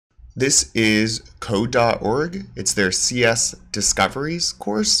This is code.org. It's their CS Discoveries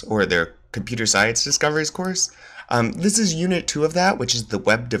course, or their Computer Science Discoveries course. This is Unit 2 of that, which is the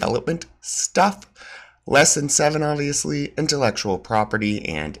web development stuff. Lesson 7, obviously, intellectual property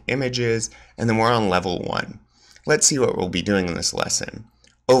and images, and then we're on level 1. Let's see what we'll be doing in this lesson.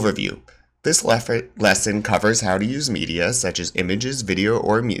 Overview. This lesson covers how to use media, such as images, video,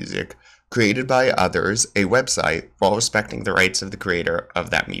 or music, created by others, a website, while respecting the rights of the creator of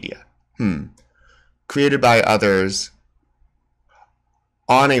that media. Created by others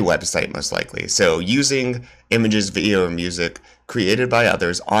on a website, most likely. So using images, video, or music created by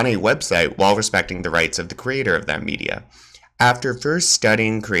others on a website while respecting the rights of the creator of that media. After first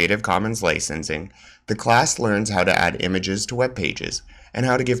studying Creative Commons licensing, the class learns how to add images to web pages and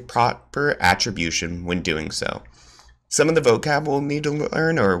how to give proper attribution when doing so. Some of the vocab we'll need to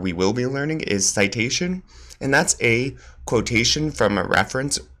learn, or we will be learning, is citation, and that's a quotation from a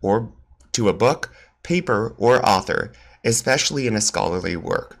reference or to a book, paper, or author, especially in a scholarly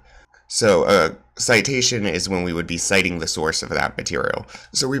work. So a citation is when we would be citing the source of that material.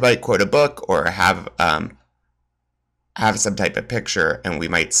 So we might quote a book or have some type of picture, and we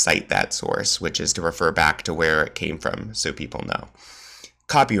might cite that source, which is to refer back to where it came from so people know.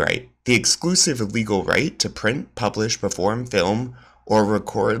 Copyright, the exclusive legal right to print, publish, perform, film, or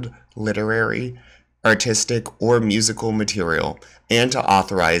record literary, artistic, or musical material, and to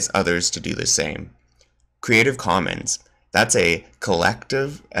authorize others to do the same. Creative Commons, that's a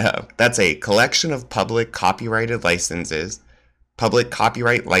collection of public copyright licenses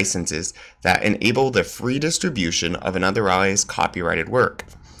that enable the free distribution of an otherwise copyrighted work.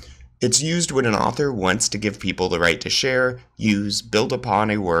 It's used when an author wants to give people the right to share, use, build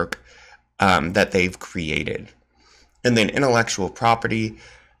upon a work that they've created. And then intellectual property,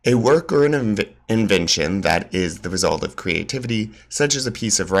 a work or an invention that is the result of creativity, such as a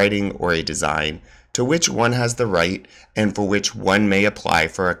piece of writing or a design, to which one has the right and for which one may apply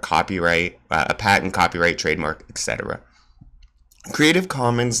for a copyright, a patent, copyright, trademark, etc. Creative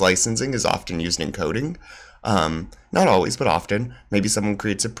Commons licensing is often used in coding. Not always, but often. Maybe someone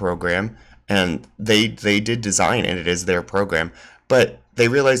creates a program and they did design it, it is their program, but they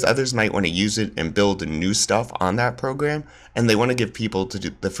realize others might want to use it and build new stuff on that program, and they want to give people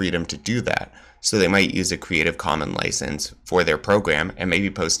the freedom to do that. So they might use a Creative Commons license for their program and maybe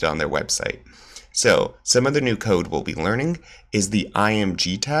post it on their website. So some of the new code we'll be learning is the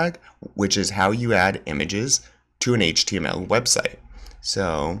IMG tag, which is how you add images to an HTML website.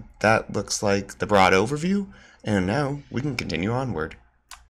 So that looks like the broad overview, and now we can continue onward.